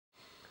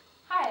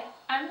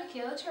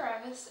Michaela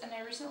Taravis, and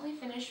I recently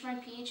finished my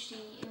PhD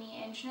in the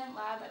Angenent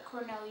Lab at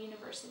Cornell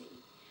University.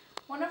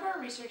 One of our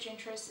research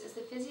interests is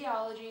the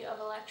physiology of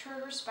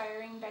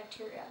electrode-respiring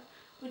bacteria,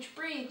 which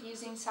breathe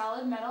using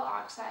solid metal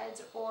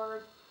oxides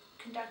or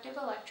conductive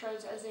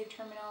electrodes as their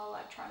terminal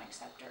electron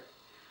acceptor.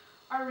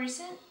 Our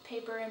recent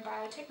paper in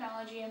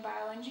biotechnology and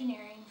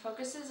bioengineering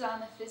focuses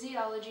on the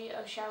physiology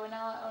of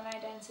Shewanella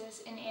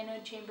oneidensis in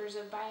anode chambers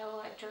of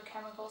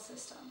bioelectrochemical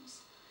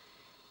systems.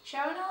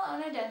 Shewanella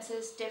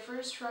oneidensis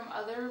differs from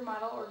other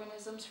model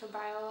organisms for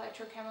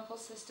bioelectrochemical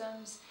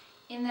systems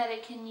in that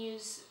it can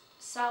use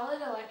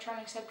solid electron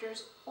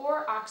acceptors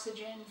or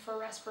oxygen for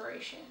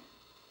respiration.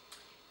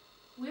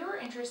 We were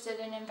interested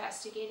in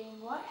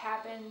investigating what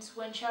happens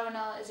when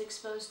Shewanella is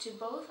exposed to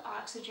both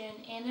oxygen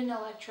and an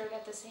electrode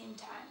at the same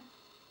time.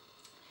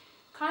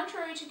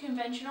 Contrary to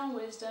conventional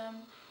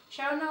wisdom,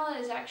 Shewanella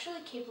is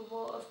actually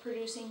capable of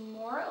producing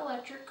more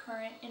electric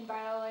current in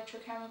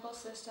bioelectrochemical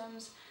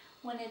systems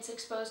when it's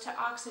exposed to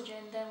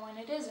oxygen than when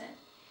it isn't.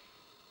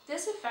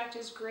 This effect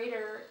is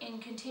greater in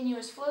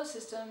continuous flow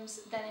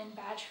systems than in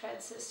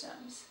batch-fed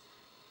systems.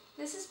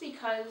 This is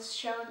because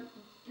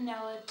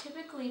Shewanella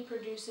typically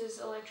produces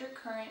electric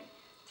current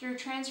through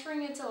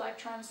transferring its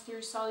electrons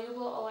through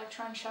soluble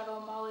electron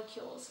shuttle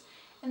molecules,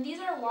 and these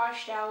are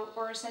washed out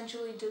or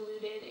essentially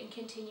diluted in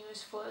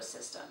continuous flow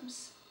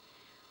systems.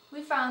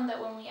 We found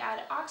that when we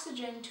add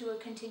oxygen to a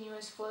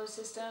continuous flow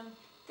system,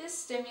 this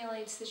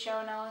stimulates the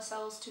Shewanella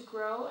cells to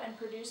grow and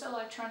produce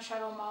electron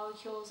shuttle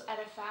molecules at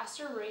a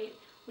faster rate,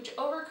 which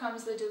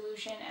overcomes the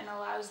dilution and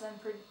allows them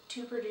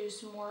to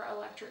produce more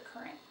electric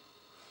current.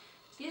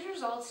 These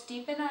results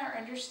deepen our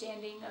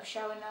understanding of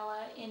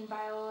Shewanella in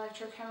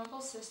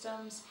bioelectrochemical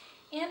systems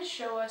and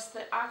show us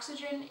that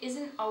oxygen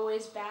isn't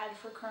always bad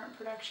for current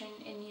production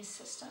in these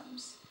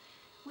systems.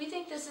 We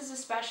think this is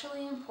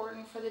especially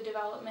important for the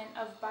development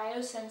of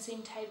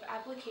biosensing type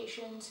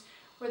applications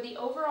where the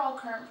overall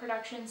current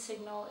production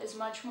signal is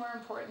much more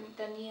important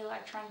than the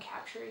electron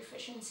capture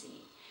efficiency.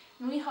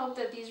 And we hope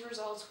that these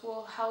results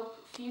will help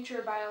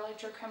future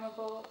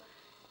bioelectrochemical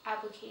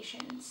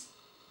applications.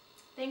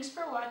 Thanks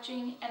for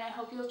watching, and I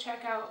hope you'll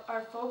check out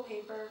our full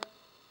paper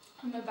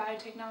on the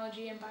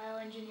Biotechnology and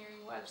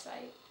Bioengineering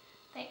website.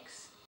 Thanks.